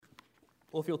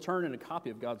Well, if you'll turn in a copy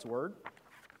of God's Word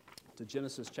to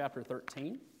Genesis chapter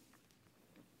 13,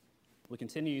 we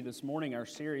continue this morning our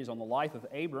series on the life of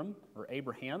Abram, or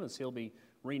Abraham, as he'll be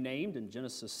renamed in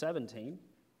Genesis 17.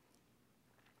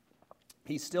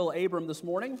 He's still Abram this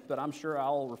morning, but I'm sure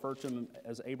I'll refer to him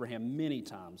as Abraham many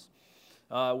times.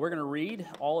 We're going to read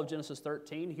all of Genesis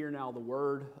 13. Hear now the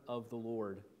word of the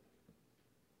Lord.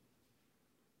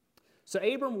 So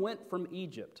Abram went from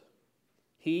Egypt,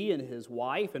 he and his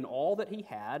wife and all that he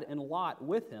had, and Lot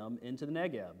with him into the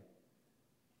Negeb.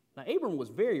 Now Abram was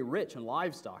very rich in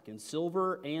livestock, in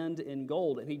silver and in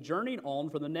gold, and he journeyed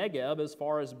on from the Negeb as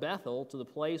far as Bethel to the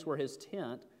place where his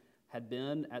tent had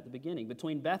been at the beginning,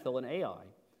 between Bethel and Ai,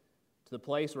 to the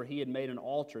place where he had made an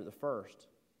altar at the first.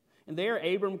 And there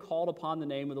Abram called upon the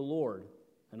name of the Lord.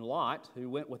 And Lot, who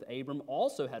went with Abram,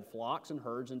 also had flocks and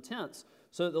herds and tents,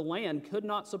 so that the land could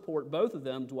not support both of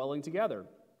them dwelling together.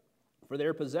 For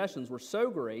their possessions were so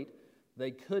great,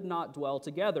 they could not dwell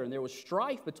together. And there was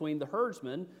strife between the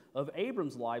herdsmen of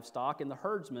Abram's livestock and the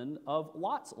herdsmen of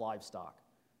Lot's livestock.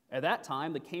 At that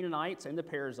time, the Canaanites and the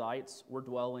Perizzites were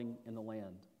dwelling in the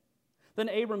land. Then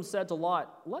Abram said to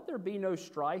Lot, "Let there be no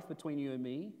strife between you and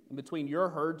me, and between your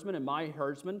herdsmen and my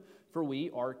herdsmen, for we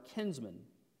are kinsmen.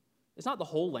 Is not the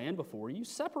whole land before you?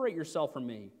 Separate yourself from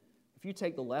me. If you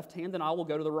take the left hand, then I will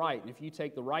go to the right, and if you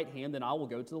take the right hand, then I will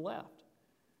go to the left."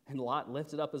 And Lot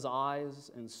lifted up his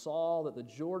eyes and saw that the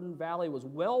Jordan Valley was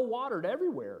well watered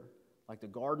everywhere, like the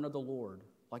garden of the Lord,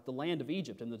 like the land of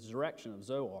Egypt in the direction of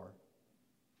Zoar.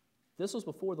 This was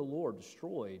before the Lord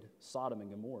destroyed Sodom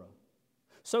and Gomorrah.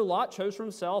 So Lot chose for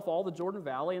himself all the Jordan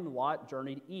Valley, and Lot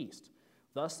journeyed east.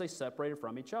 Thus they separated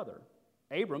from each other.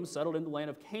 Abram settled in the land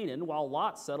of Canaan, while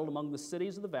Lot settled among the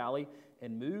cities of the valley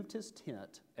and moved his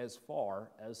tent as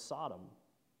far as Sodom.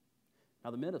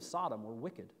 Now the men of Sodom were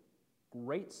wicked,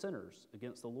 great sinners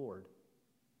against the Lord.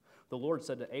 The Lord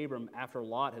said to Abram after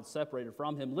Lot had separated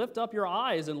from him, "Lift up your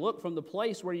eyes and look from the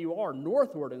place where you are,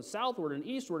 northward and southward and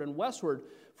eastward and westward.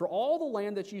 For all the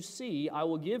land that you see I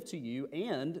will give to you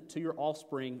and to your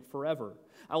offspring forever.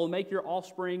 I will make your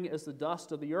offspring as the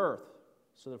dust of the earth,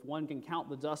 so that if one can count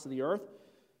the dust of the earth,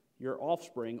 your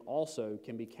offspring also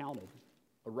can be counted.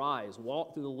 Arise,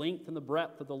 walk through the length and the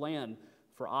breadth of the land,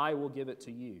 for I will give it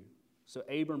to you." So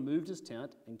Abram moved his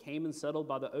tent and came and settled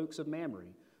by the oaks of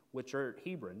Mamre, which are at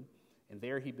Hebron, and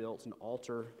there he built an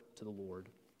altar to the Lord.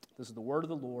 This is the word of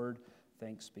the Lord.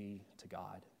 Thanks be to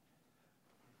God.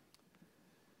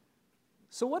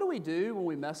 So what do we do when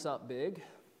we mess up big?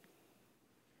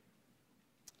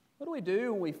 What do we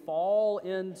do when we fall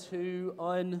into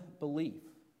unbelief?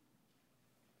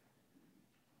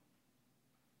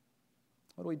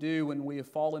 What do we do when we have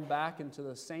fallen back into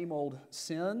the same old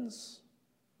sins,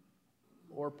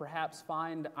 or perhaps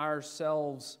find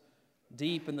ourselves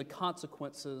deep in the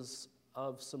consequences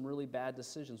of some really bad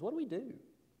decisions? What do?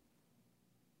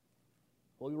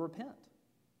 Well, we repent,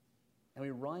 and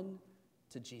we run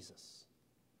to Jesus.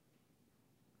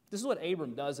 This is what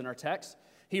Abram does in our text.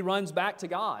 He runs back to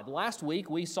God. Last week,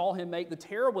 we saw him make the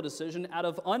terrible decision out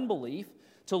of unbelief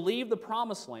to leave the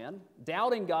promised land,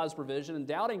 doubting God's provision and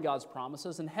doubting God's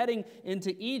promises, and heading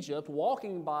into Egypt,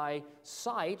 walking by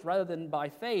sight rather than by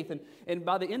faith. And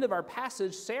by the end of our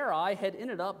passage, Sarai had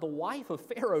ended up the wife of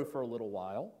Pharaoh for a little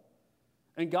while.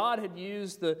 And God had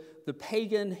used the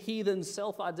pagan, heathen,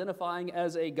 self-identifying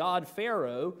as a god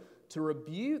Pharaoh to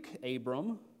rebuke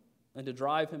Abram and to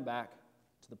drive him back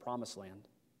to the promised land.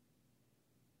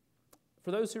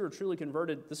 For those who are truly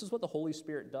converted, this is what the Holy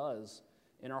Spirit does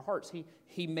in our hearts.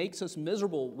 He makes us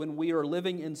miserable when we are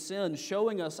living in sin,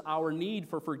 showing us our need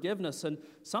for forgiveness, and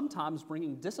sometimes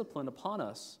bringing discipline upon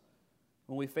us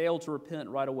when we fail to repent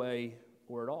right away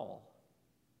or at all.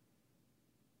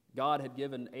 God had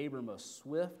given Abram a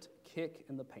swift kick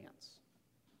in the pants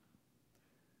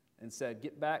and said,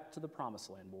 "Get back to the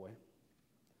promised land, boy.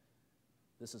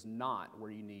 This is not where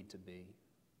you need to be."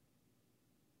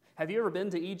 Have you ever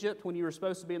been to Egypt when you were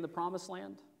supposed to be in the promised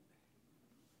land?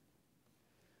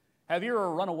 Have you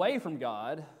ever run away from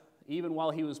God even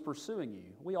while he was pursuing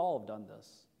you? We all have done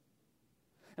this.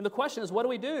 And the question is, what do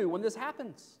we do when this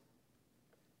happens?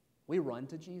 We run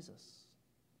to Jesus.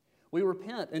 We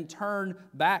repent and turn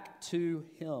back to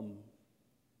him.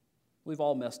 We've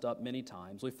all messed up many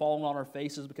times. We've fallen on our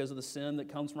faces because of the sin that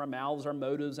comes from our mouths, our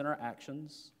motives, and our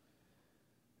actions.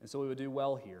 And so we would do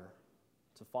well here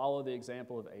to follow the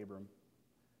example of Abram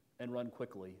and run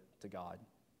quickly to God.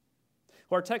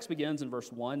 Well, our text begins in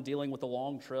verse 1, dealing with the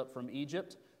long trip from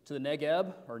Egypt to the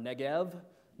Negeb, or Negev.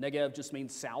 Negev just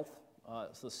means south.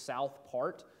 It's the south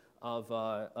part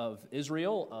of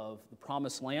Israel, of the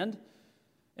Promised Land.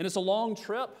 And it's a long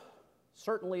trip.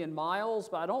 certainly in miles,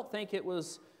 but I don't think it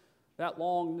was that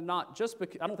long, I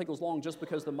don't think it was long just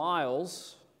because the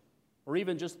miles, or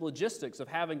even just logistics of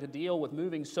having to deal with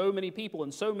moving so many people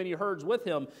and so many herds with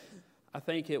him. I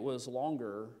think it was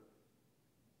longer,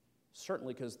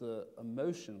 certainly because the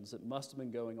emotions that must have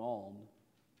been going on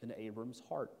in Abram's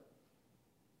heart.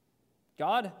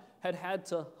 God had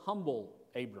to humble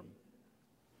Abram,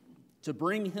 to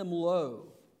bring him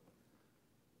low,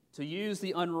 to use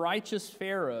the unrighteous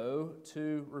Pharaoh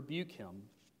to rebuke him.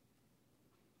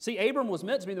 See, Abram was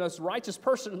meant to be the most righteous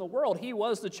person in the world. He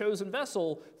was the chosen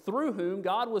vessel through whom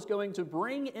God was going to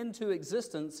bring into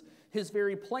existence his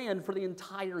very plan for the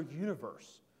entire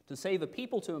universe, to save a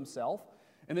people to himself,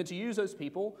 and then to use those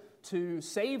people to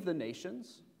save the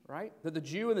nations, right? That the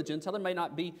Jew and the Gentile, there may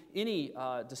not be any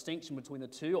distinction between the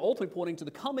two, ultimately pointing to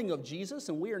the coming of Jesus,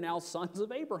 and we are now sons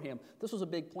of Abraham. This was a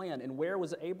big plan. And where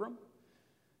was Abram?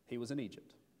 He was in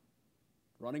Egypt,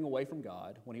 running away from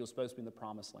God when he was supposed to be in the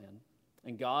promised land.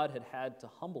 And God had to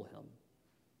humble him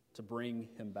to bring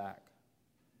him back.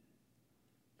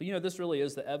 But this really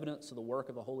is the evidence of the work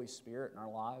of the Holy Spirit in our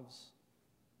lives.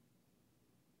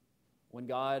 When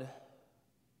God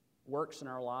works in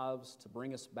our lives to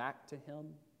bring us back to him,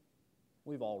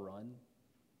 we've all run.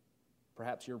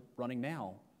 Perhaps you're running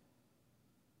now.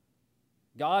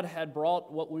 God had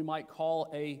brought what we might call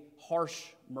a harsh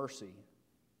mercy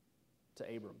to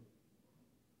Abram.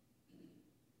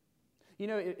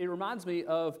 It reminds me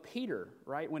of Peter,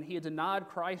 right? When he had denied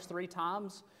Christ 3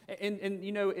 times. And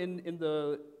in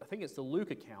the, I think it's the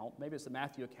Luke account, maybe it's the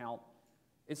Matthew account,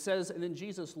 it says, and then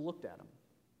Jesus looked at him,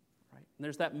 right? And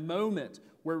there's that moment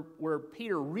where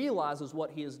Peter realizes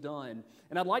what he has done.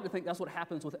 And I'd like to think that's what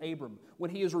happens with Abram. When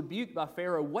he is rebuked by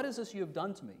Pharaoh, what is this you have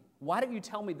done to me? Why didn't you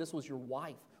tell me this was your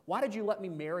wife? Why did you let me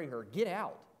marry her? Get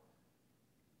out.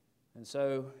 And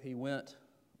so he went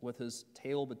with his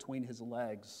tail between his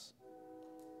legs,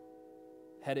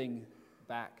 heading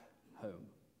back home,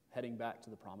 heading back to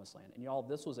the promised land. And y'all,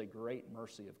 this was a great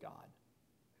mercy of God.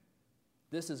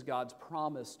 This is God's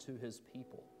promise to his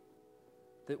people,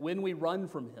 that when we run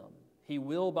from him, he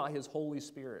will, by his Holy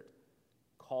Spirit,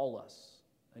 call us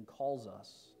and calls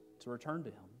us to return to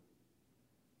him.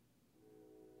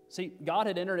 See, God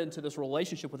had entered into this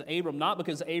relationship with Abram not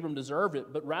because Abram deserved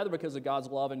it, but rather because of God's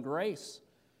love and grace.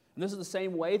 And this is the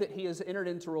same way that he has entered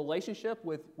into a relationship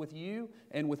with you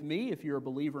and with me if you're a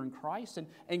believer in Christ.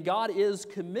 And God is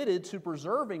committed to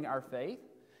preserving our faith.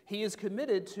 He is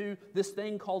committed to this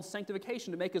thing called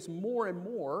sanctification to make us more and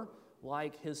more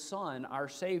like his Son, our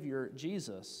Savior,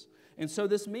 Jesus. And so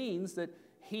this means that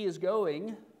he is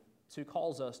going to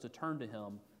cause us to turn to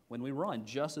him when we run,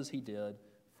 just as he did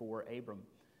for Abram.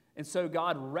 And so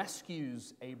God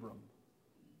rescues Abram.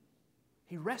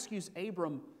 He rescues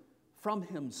Abram from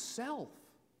himself.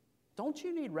 Don't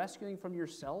you need rescuing from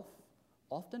yourself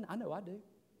often? I know I do.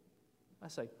 I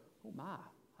say, oh my,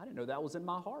 I didn't know that was in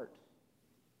my heart.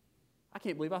 I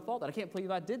can't believe I thought that. I can't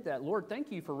believe I did that. Lord,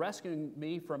 thank you for rescuing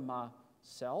me from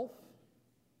myself.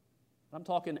 I'm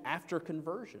talking after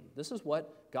conversion. This is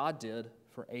what God did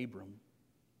for Abram.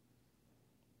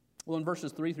 Well, in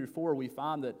verses 3 through 4, we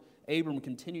find that Abram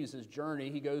continues his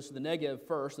journey. He goes to the Negev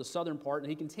first, the southern part, and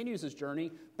he continues his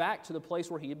journey back to the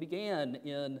place where he began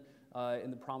in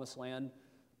the Promised Land,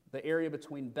 the area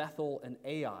between Bethel and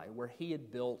Ai, where he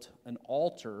had built an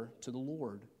altar to the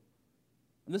Lord.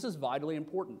 And this is vitally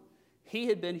important. He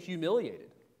had been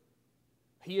humiliated.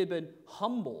 He had been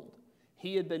humbled.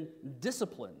 He had been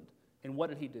disciplined. And what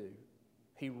did he do?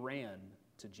 He ran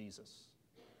to Jesus.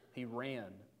 He ran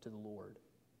to the Lord.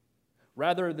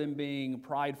 Rather than being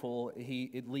prideful,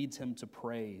 it leads him to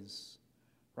praise,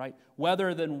 right?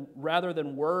 Rather than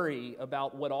worry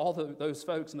about what all those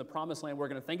folks in the Promised Land were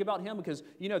going to think about him, because,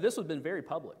 this would have been very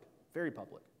public, very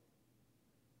public.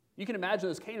 You can imagine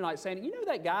those Canaanites saying,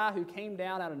 that guy who came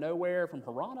down out of nowhere from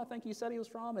Haran, I think he said he was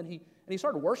from, and he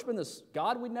started worshiping this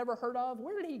God we'd never heard of.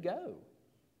 Where did he go?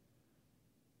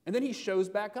 And then he shows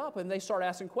back up, and they start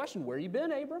asking questions. Where you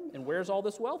been, Abram? And where's all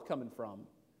this wealth coming from?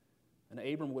 And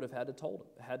Abram would have had to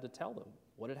tell them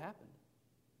what had happened.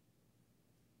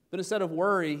 But instead of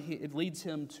worry, it leads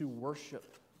him to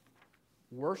worship.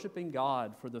 Worshiping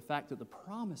God for the fact that the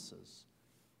promises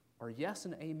are yes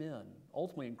and amen,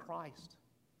 ultimately in Christ.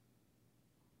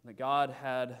 That God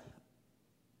had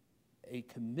a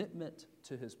commitment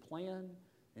to his plan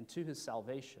and to his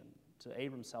salvation, to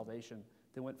Abram's salvation,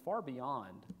 that went far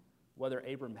beyond whether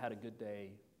Abram had a good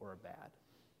day or a bad.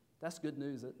 That's good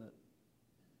news, isn't it?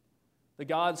 That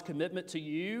God's commitment to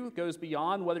you goes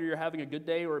beyond whether you're having a good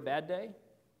day or a bad day.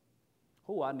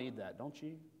 Oh, I need that, don't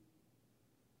you?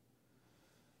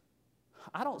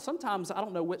 Sometimes I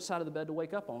don't know which side of the bed to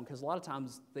wake up on, because a lot of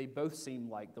times they both seem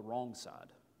like the wrong side.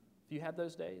 Do you have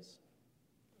those days?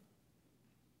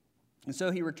 And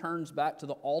so he returns back to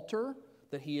the altar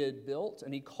that he had built,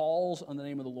 and he calls on the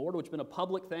name of the Lord, which has been a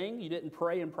public thing. You didn't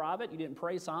pray in private. You didn't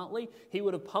pray silently. He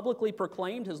would have publicly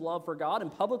proclaimed his love for God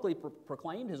and publicly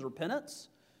proclaimed his repentance.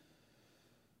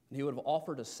 And he would have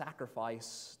offered a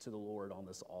sacrifice to the Lord on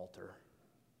this altar.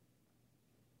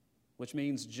 Which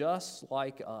means, just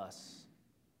like us,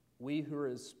 we who are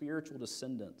his spiritual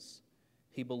descendants,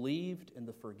 he believed in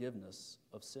the forgiveness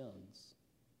of sins.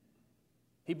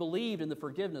 He believed in the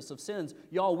forgiveness of sins.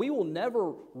 Y'all, we will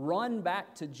never run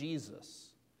back to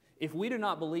Jesus if we do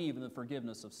not believe in the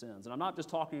forgiveness of sins. And I'm not just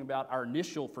talking about our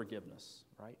initial forgiveness,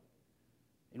 right?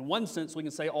 In one sense, we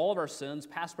can say all of our sins,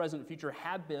 past, present, and future,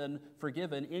 have been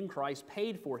forgiven in Christ,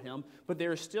 paid for him, but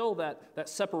there is still that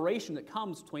separation that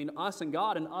comes between us and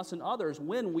God and us and others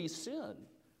when we sin.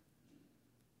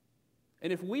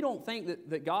 And if we don't think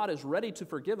that God is ready to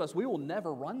forgive us, we will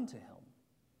never run to him.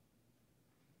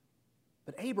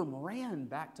 But Abram ran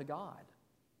back to God.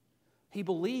 He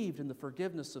believed in the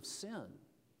forgiveness of sin.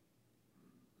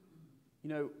 You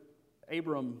know,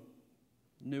 Abram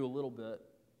knew a little bit,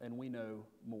 and we know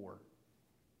more.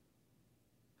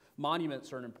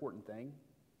 Monuments are an important thing,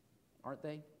 aren't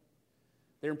they?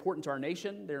 They're important to our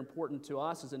nation. They're important to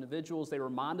us as individuals. They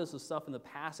remind us of stuff in the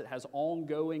past that has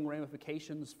ongoing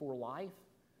ramifications for life.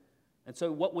 And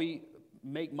so what we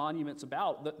make monuments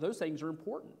about, those things are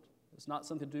important. It's not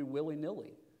something to do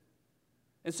willy-nilly.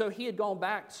 And so he had gone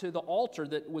back to the altar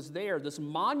that was there, this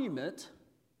monument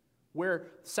where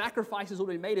sacrifices will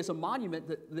be made, as a monument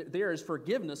that there is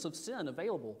forgiveness of sin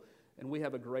available. And we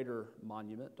have a greater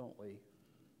monument, don't we?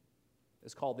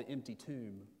 It's called the empty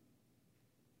tomb.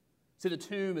 See, the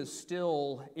tomb is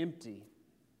still empty.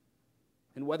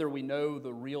 And whether we know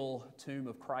the real tomb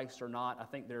of Christ or not, I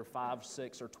think there are 5,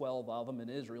 6, or 12 of them in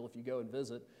Israel if you go and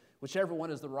visit. Whichever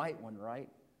one is the right one, right?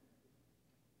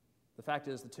 The fact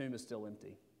is, the tomb is still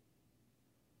empty,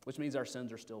 which means our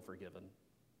sins are still forgiven.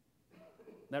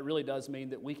 That really does mean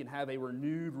that we can have a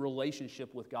renewed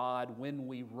relationship with God when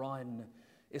we run.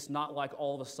 It's not like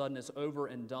all of a sudden it's over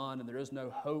and done and there is no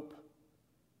hope.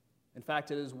 In fact,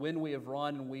 it is when we have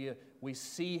run and we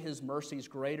see his mercies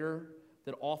greater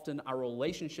that often our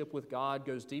relationship with God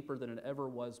goes deeper than it ever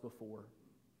was before.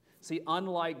 See,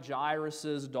 unlike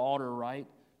Jairus' daughter, right?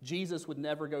 Jesus would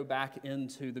never go back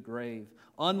into the grave.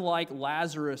 Unlike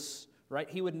Lazarus, right?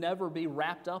 He would never be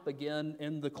wrapped up again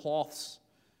in the cloths.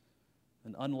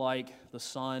 And unlike the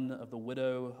son of the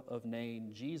widow of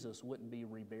Nain, Jesus wouldn't be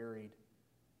reburied.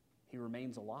 He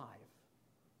remains alive.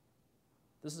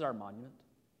 This is our monument.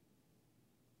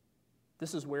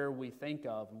 This is where we think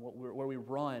of and where we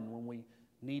run when we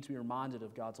need to be reminded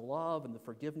of God's love and the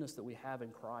forgiveness that we have in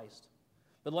Christ.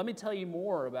 But let me tell you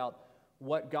more about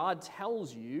what God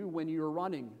tells you when you're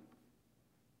running.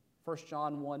 1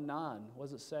 John 1:9, what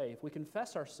does it say? If we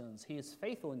confess our sins, he is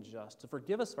faithful and just to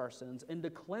forgive us of our sins and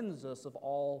to cleanse us of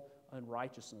all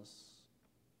unrighteousness.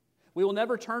 We will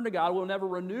never turn to God, we will never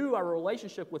renew our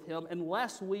relationship with him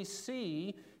unless we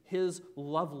see his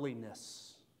loveliness.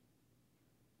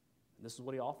 And this is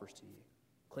what he offers to you,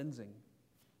 cleansing,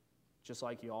 just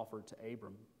like he offered to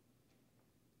Abram.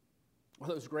 Well,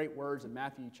 those great words in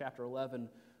Matthew chapter 11,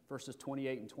 verses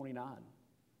 28 and 29.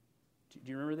 Do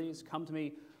you remember these? Come to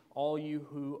me, all you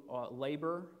who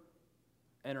labor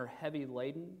and are heavy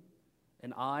laden,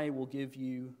 and I will give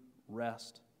you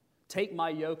rest. Take my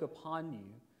yoke upon you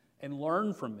and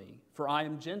learn from me, for I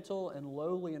am gentle and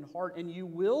lowly in heart, and you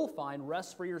will find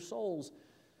rest for your souls.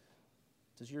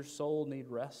 Does your soul need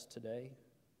rest today?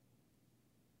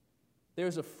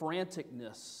 There's a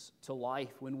franticness to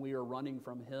life when we are running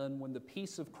from him, when the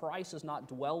peace of Christ is not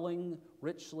dwelling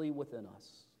richly within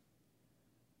us,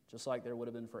 just like there would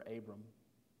have been for Abram.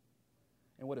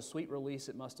 And what a sweet release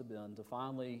it must have been to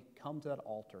finally come to that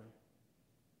altar,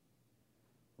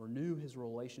 renew his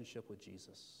relationship with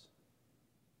Jesus.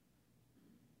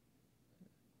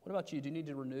 What about you? Do you need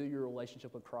to renew your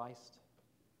relationship with Christ?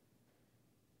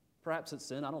 Perhaps it's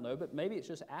sin, I don't know, but maybe it's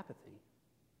just apathy.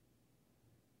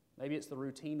 Maybe it's the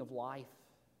routine of life.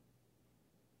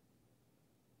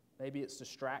 Maybe it's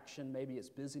distraction. Maybe it's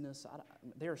busyness.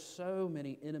 There are so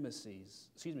many enemies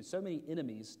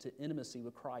to intimacy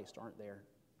with Christ, aren't there?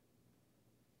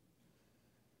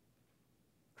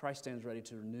 Christ stands ready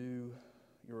to renew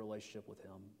your relationship with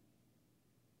him.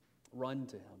 Run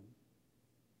to him.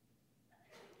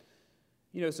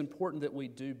 You know, it's important that we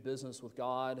do business with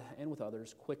God and with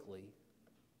others quickly.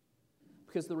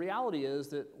 Because the reality is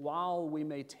that while we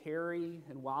may tarry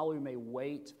and while we may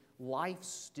wait, life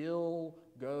still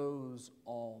goes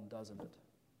on, doesn't it?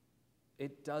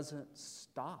 It doesn't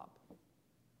stop.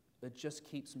 It just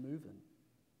keeps moving.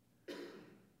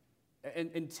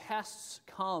 And tests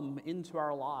come into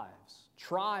our lives.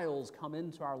 Trials come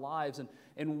into our lives.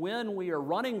 And when we are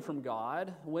running from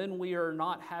God, when we are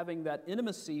not having that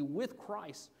intimacy with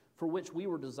Christ for which we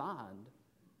were designed,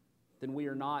 then we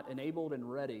are not enabled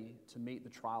and ready to meet the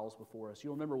trials before us.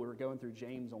 You'll remember we were going through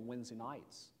James on Wednesday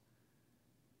nights.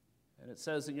 And it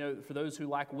says, for those who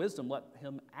lack wisdom, let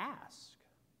him ask.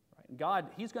 Right? And God,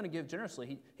 He's going to give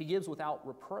generously. He gives without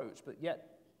reproach, but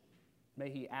yet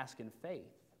may He ask in faith.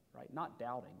 Right? Not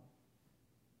doubting.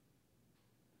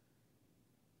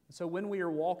 And so when we are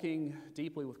walking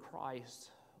deeply with Christ,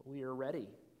 we are ready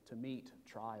to meet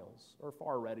trials, or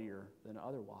far readier than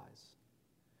otherwise.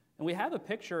 And we have a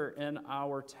picture in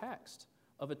our text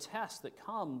of a test that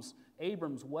comes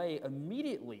Abram's way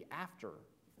immediately after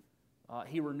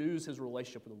he renews his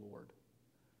relationship with the Lord.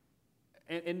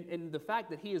 And the fact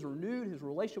that he has renewed his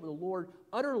relationship with the Lord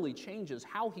utterly changes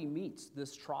how he meets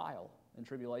this trial and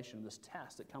tribulation, this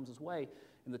test that comes his way.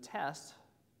 And the test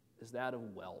is that of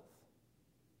wealth.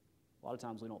 A lot of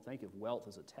times we don't think of wealth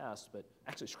as a test, but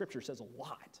actually Scripture says a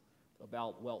lot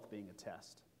about wealth being a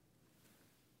test.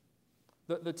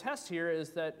 The test here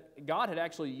is that God had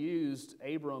actually used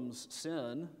Abram's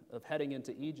sin of heading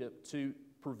into Egypt to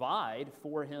provide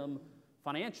for him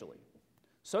financially.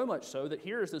 So much so that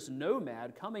here is this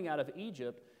nomad coming out of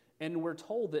Egypt, and we're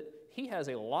told that he has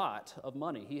a lot of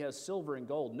money. He has silver and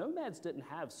gold. Nomads didn't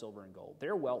have silver and gold.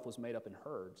 Their wealth was made up in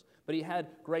herds. But he had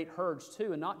great herds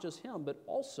too, and not just him, but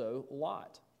also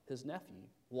Lot, his nephew.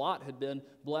 Lot had been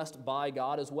blessed by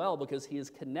God as well because he is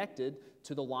connected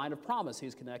to the line of promise.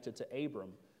 He's connected to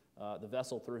Abram, the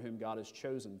vessel through whom God has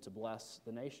chosen to bless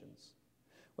the nations.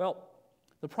 Well,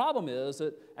 the problem is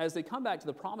that as they come back to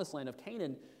the promised land of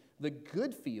Canaan, the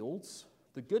good fields,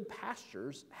 the good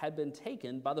pastures had been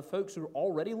taken by the folks who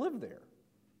already lived there,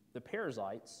 the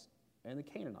Perizzites and the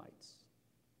Canaanites.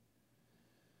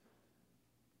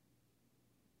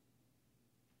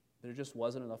 There just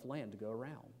wasn't enough land to go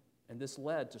around. And this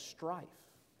led to strife.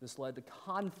 This led to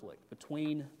conflict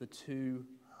between the two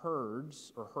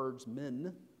herds or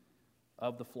herdsmen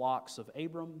of the flocks of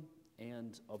Abram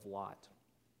and of Lot.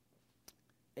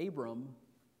 Abram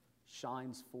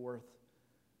shines forth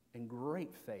in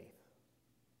great faith.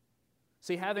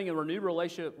 See, having a renewed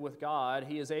relationship with God,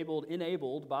 he is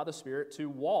enabled by the Spirit to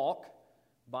walk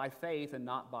by faith and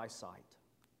not by sight.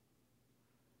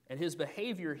 And his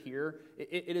behavior here,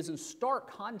 it is in stark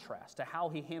contrast to how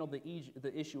he handled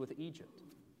the issue with Egypt.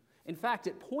 In fact,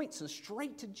 it points us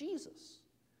straight to Jesus,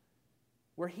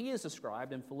 where he is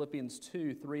described in Philippians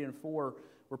 2, 3, and 4,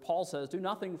 where Paul says, "Do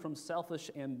nothing from selfish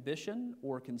ambition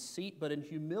or conceit, but in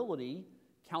humility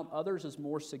count others as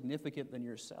more significant than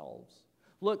yourselves.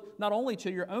 Look not only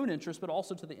to your own interests, but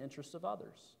also to the interests of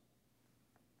others."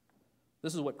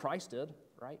 This is what Christ did,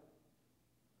 right?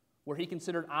 Where he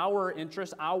considered our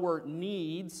interests, our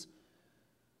needs,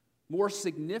 more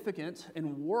significant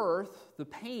and worth the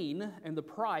pain and the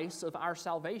price of our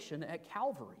salvation at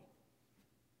Calvary.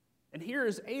 And here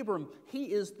is Abram.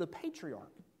 He is the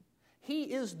patriarch.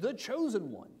 He is the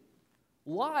chosen one.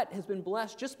 Lot has been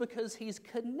blessed just because he's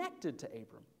connected to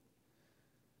Abram.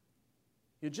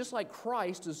 Just like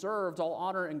Christ deserved all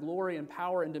honor and glory and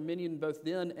power and dominion both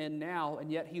then and now,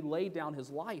 and yet he laid down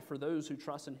his life for those who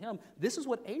trust in him. This is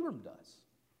what Abram does.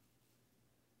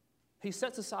 He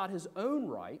sets aside his own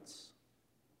rights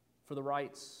for the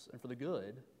rights and for the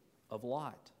good of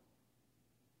Lot.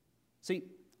 See,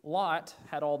 Lot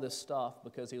had all this stuff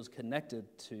because he was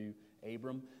connected to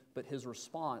Abram, but his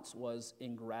response was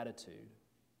ingratitude.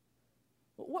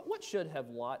 What should have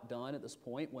Lot done at this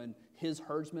point when his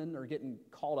herdsmen are getting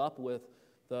caught up with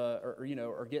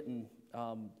are getting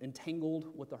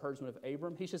entangled with the herdsmen of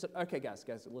Abram? He should have said, "Okay, guys,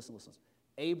 listen.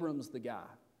 Abram's the guy.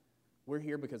 We're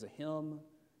here because of him.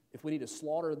 If we need to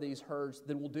slaughter these herds,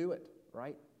 then we'll do it,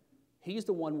 right? He's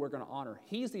the one we're going to honor.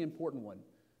 He's the important one.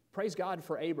 Praise God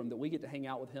for Abram that we get to hang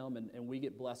out with him and we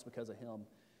get blessed because of him."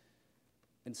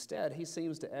 Instead, he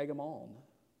seems to egg them on.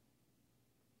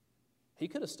 He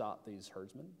could have stopped these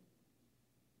herdsmen.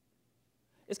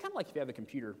 It's kind of like if you have a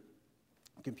computer.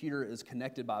 The computer is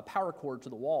connected by a power cord to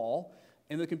the wall,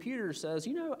 and the computer says,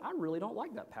 I really don't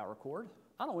like that power cord.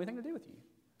 I don't want anything to do with you.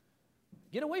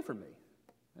 Get away from me.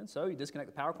 And so you disconnect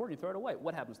the power cord and you throw it away.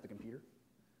 What happens to the computer?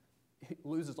 It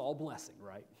loses all blessing,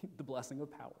 right? The blessing of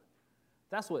power.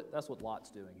 That's what Lot's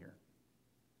doing here.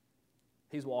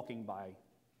 He's walking by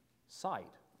sight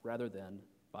rather than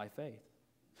by faith.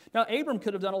 Now, Abram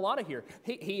could have done a lot of here.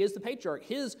 He is the patriarch.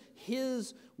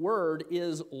 His word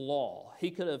is law.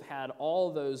 He could have had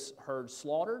all those herds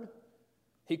slaughtered.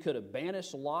 He could have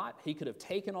banished Lot. He could have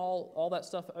taken all that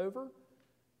stuff over.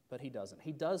 But he doesn't.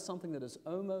 He does something that is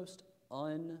almost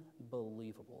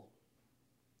unbelievable.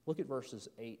 Look at verses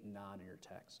 8 and 9 in your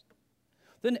text.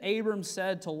 Then Abram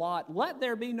said to Lot, "Let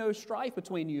there be no strife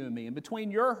between you and me, and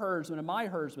between your herdsmen and my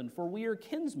herdsmen, for we are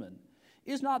kinsmen.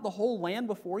 Is not the whole land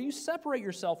before you? Separate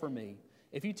yourself from me.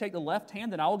 If you take the left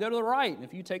hand, then I will go to the right. And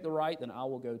if you take the right, then I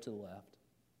will go to the left."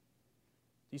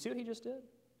 Do you see what he just did?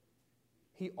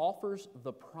 He offers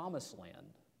the promised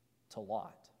land to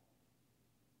Lot.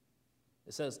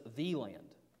 It says the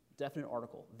land, definite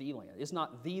article, the land. It's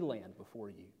not the land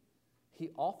before you. He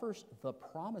offers the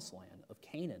promised land of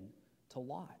Canaan to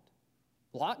Lot.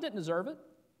 Lot didn't deserve it.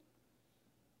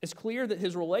 It's clear that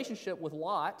his relationship with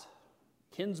Lot,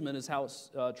 kinsman is how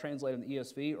it's translated in the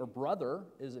ESV, or brother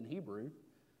is in Hebrew,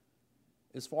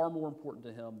 is far more important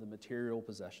to him than material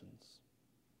possessions.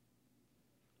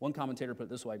 One commentator put it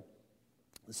this way: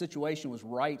 the situation was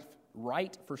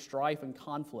right for strife and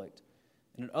conflict,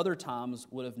 and at other times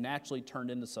would have naturally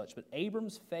turned into such. But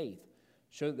Abram's faith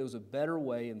showed that there was a better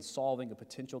way in solving a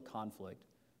potential conflict,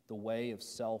 the way of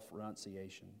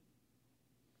self-renunciation.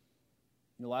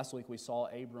 Last week we saw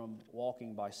Abram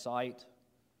walking by sight,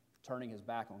 turning his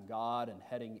back on God and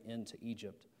heading into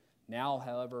Egypt. Now,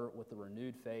 however, with the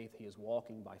renewed faith, he is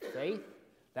walking by faith.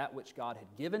 That which God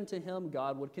had given to him,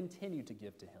 God would continue to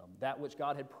give to him. That which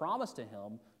God had promised to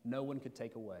him, no one could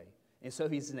take away. And so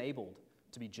he's enabled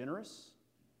to be generous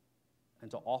and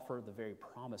to offer the very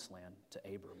promised land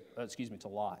to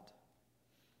Lot.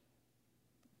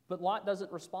 But Lot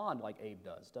doesn't respond like Abe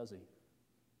does he?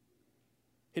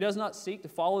 He does not seek to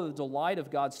follow the delight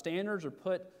of God's standards or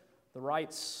put the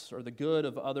rights or the good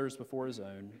of others before his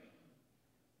own.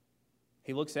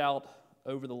 He looks out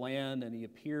over the land and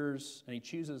he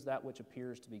chooses that which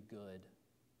appears to be good.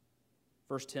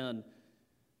 Verse 10,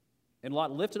 "And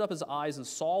Lot lifted up his eyes and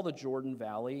saw the Jordan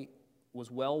Valley was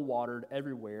well watered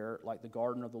everywhere, like the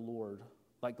garden of the Lord,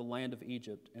 like the land of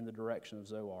Egypt in the direction of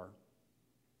Zoar."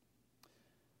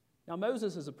 Now,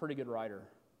 Moses is a pretty good writer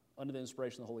under the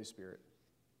inspiration of the Holy Spirit.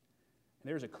 And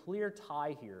there's a clear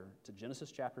tie here to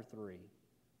Genesis chapter 3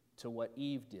 to what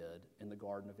Eve did in the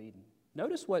Garden of Eden.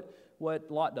 Notice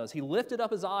what Lot does. He lifted up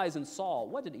his eyes and saw.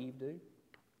 What did Eve do?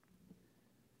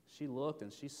 She looked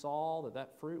and she saw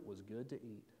that fruit was good to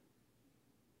eat.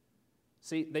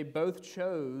 See, they both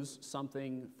chose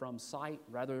something from sight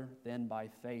rather than by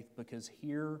faith, because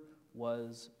here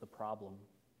was the problem.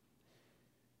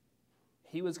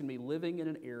 He was going to be living in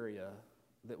an area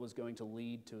that was going to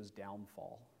lead to his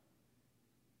downfall.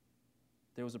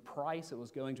 There was a price that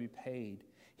was going to be paid.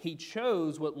 He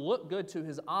chose what looked good to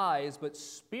his eyes, but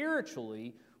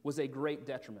spiritually was a great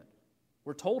detriment.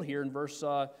 We're told here in verse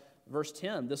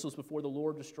 10, this was before the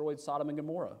Lord destroyed Sodom and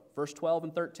Gomorrah. Verse 12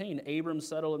 and 13, Abram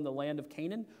settled in the land of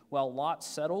Canaan, while Lot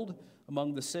settled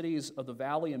among the cities of the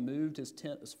valley and moved his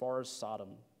tent as far as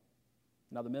Sodom.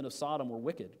 Now the men of Sodom were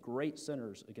wicked, great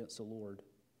sinners against the Lord.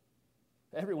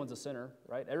 Everyone's a sinner,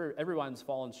 right? Everyone's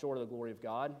fallen short of the glory of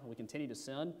God. We continue to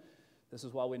sin. This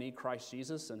is why we need Christ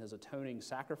Jesus and his atoning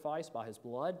sacrifice by his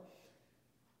blood.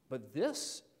 But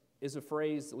this is a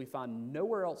phrase that we find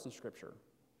nowhere else in Scripture.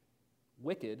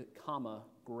 Wicked,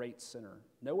 great sinner.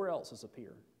 Nowhere else does it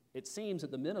appear. It seems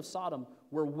that the men of Sodom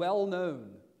were well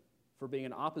known for being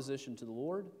in opposition to the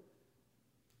Lord,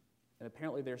 and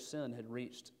apparently their sin had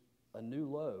reached a new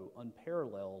low,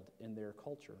 unparalleled in their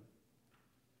culture.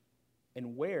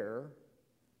 And where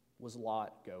was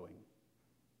Lot going?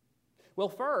 Well,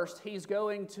 first, he's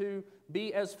going to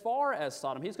be as far as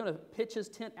Sodom. He's going to pitch his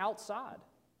tent outside.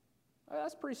 Oh,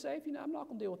 that's pretty safe. I'm not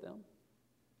going to deal with them.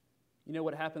 You know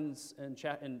what happens in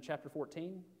chapter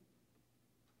 14?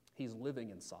 He's living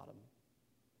in Sodom.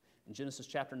 In Genesis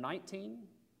chapter 19,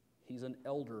 he's an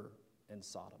elder in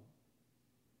Sodom.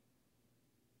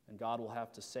 And God will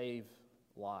have to save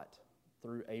Lot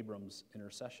through Abram's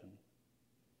intercession.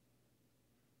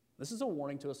 This is a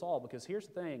warning to us all, because here's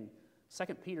the thing.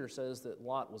 2 Peter says that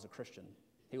Lot was a Christian.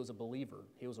 He was a believer.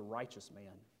 He was a righteous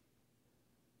man.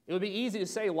 It would be easy to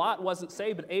say Lot wasn't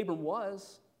saved, but Abram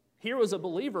was. Here was a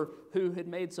believer who had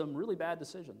made some really bad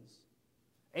decisions.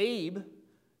 Abe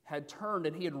had turned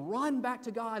and he had run back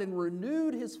to God and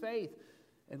renewed his faith.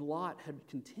 And Lot had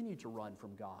continued to run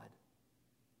from God.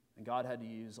 And God had to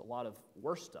use a lot of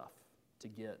worse stuff to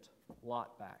get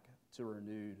Lot back to a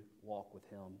renewed walk with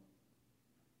him.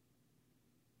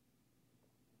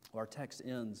 Our text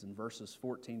ends in verses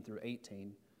 14 through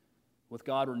 18 with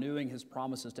God renewing his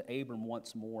promises to Abram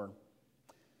once more.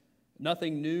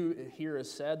 Nothing new here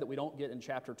is said that we don't get in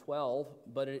chapter 12,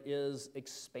 but it is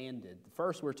expanded.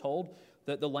 First, we're told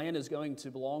that the land is going to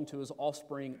belong to his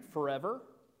offspring forever,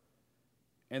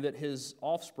 and that his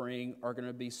offspring are going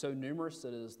to be so numerous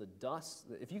that it is the dust.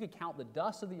 If you could count the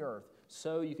dust of the earth,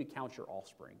 so you could count your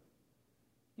offspring.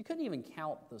 You couldn't even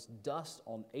count this dust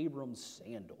on Abram's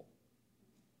sandal.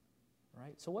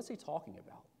 Right? So what's he talking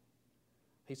about?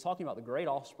 He's talking about the great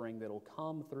offspring that will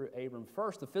come through Abram.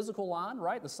 First, the physical line,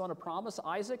 right? The son of promise,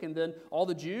 Isaac, and then all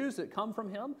the Jews that come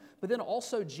from him. But then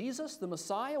also Jesus, the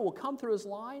Messiah, will come through his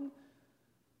line.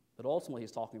 But ultimately,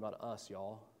 he's talking about us,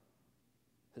 y'all,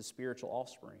 his spiritual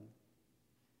offspring.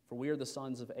 For we are the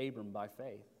sons of Abram by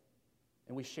faith.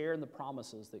 And we share in the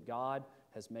promises that God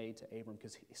has made to Abram.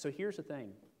 So here's the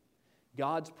thing.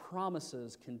 God's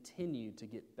promises continue to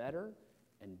get better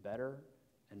and better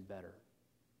and better.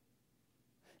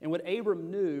 And what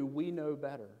Abram knew, we know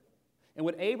better. And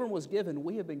what Abram was given,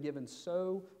 we have been given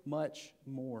so much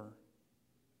more.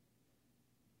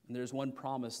 And there's one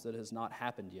promise that has not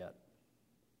happened yet.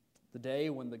 The day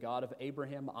when the God of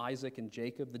Abraham, Isaac, and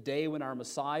Jacob, the day when our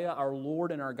Messiah, our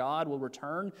Lord, and our God will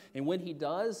return. And when he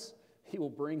does, he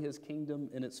will bring his kingdom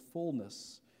in its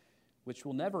fullness, which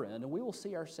will never end. And we will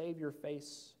see our Savior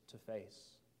face to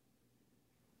face.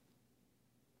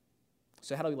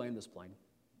 So how do we land this plane?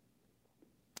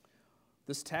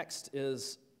 This text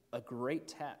is a great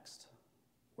text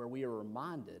where we are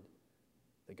reminded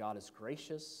that God is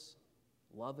gracious,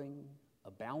 loving,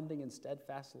 abounding in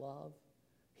steadfast love.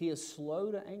 He is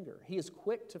slow to anger. He is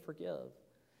quick to forgive.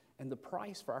 And the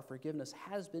price for our forgiveness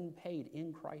has been paid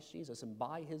in Christ Jesus and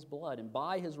by his blood and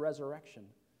by his resurrection,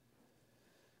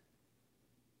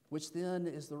 which then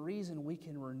is the reason we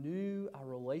can renew our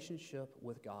relationship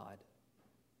with God.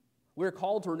 We're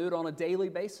called to renew it on a daily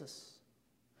basis.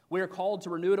 We are called to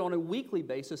renew it on a weekly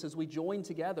basis as we join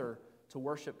together to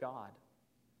worship God.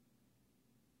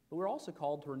 But we're also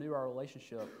called to renew our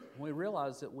relationship when we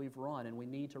realize that we've run and we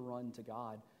need to run to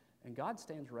God. And God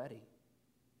stands ready,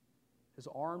 his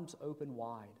arms open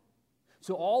wide.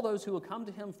 So all those who will come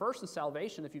to him, first in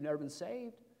salvation if you've never been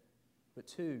saved, but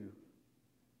two,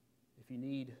 if you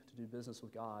need to do business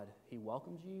with God, he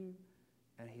welcomes you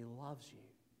and he loves you.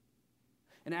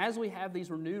 And as we have these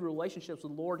renewed relationships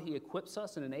with the Lord, he equips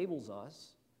us and enables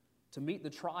us to meet the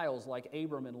trials like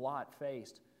Abram and Lot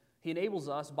faced. He enables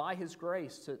us by his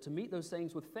grace to meet those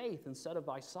things with faith instead of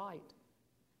by sight.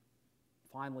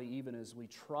 Finally, even as we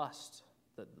trust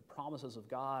that the promises of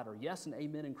God are yes and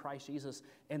amen in Christ Jesus,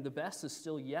 and the best is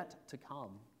still yet to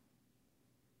come.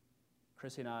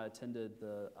 Chrissy and I attended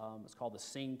it's called the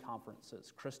Sing Conference.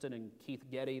 It's Kristen and Keith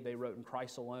Getty. They wrote In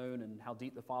Christ Alone and How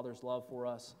Deep the Father's Love for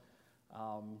Us.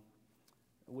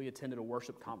 We attended a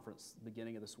worship conference at the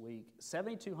beginning of this week.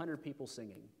 7,200 people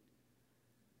singing.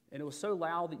 And it was so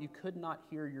loud that you could not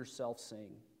hear yourself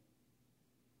sing.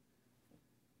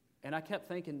 And I kept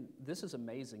thinking, this is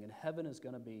amazing, and heaven is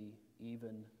going to be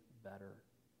even better.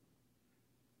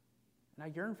 And I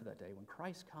yearn for that day when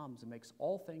Christ comes and makes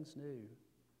all things new.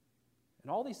 And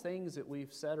all these things that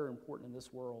we've said are important in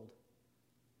this world,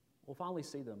 we'll finally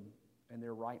see them in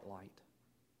their right light.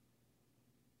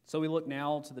 So we look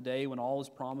now to the day when all his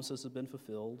promises have been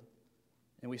fulfilled,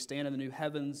 and we stand in the new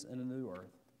heavens and the new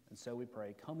earth. And so we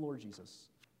pray, come Lord Jesus,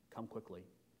 come quickly.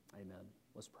 Amen.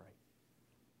 Let's pray.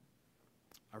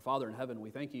 Our Father in heaven, we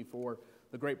thank you for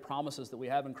the great promises that we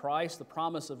have in Christ, the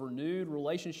promise of renewed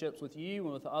relationships with you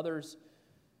and with others.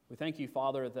 We thank you,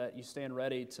 Father, that you stand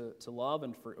ready to love,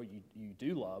 and you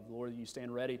do love. Lord, you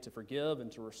stand ready to forgive and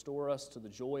to restore us to the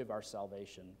joy of our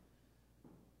salvation.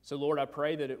 So, Lord, I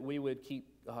pray that we would keep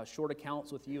short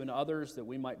accounts with you and others, that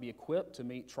we might be equipped to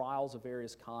meet trials of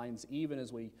various kinds, even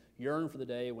as we yearn for the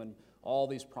day when all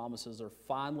these promises are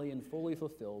finally and fully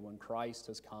fulfilled when Christ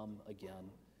has come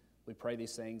again. We pray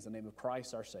these things in the name of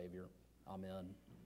Christ, our Savior. Amen.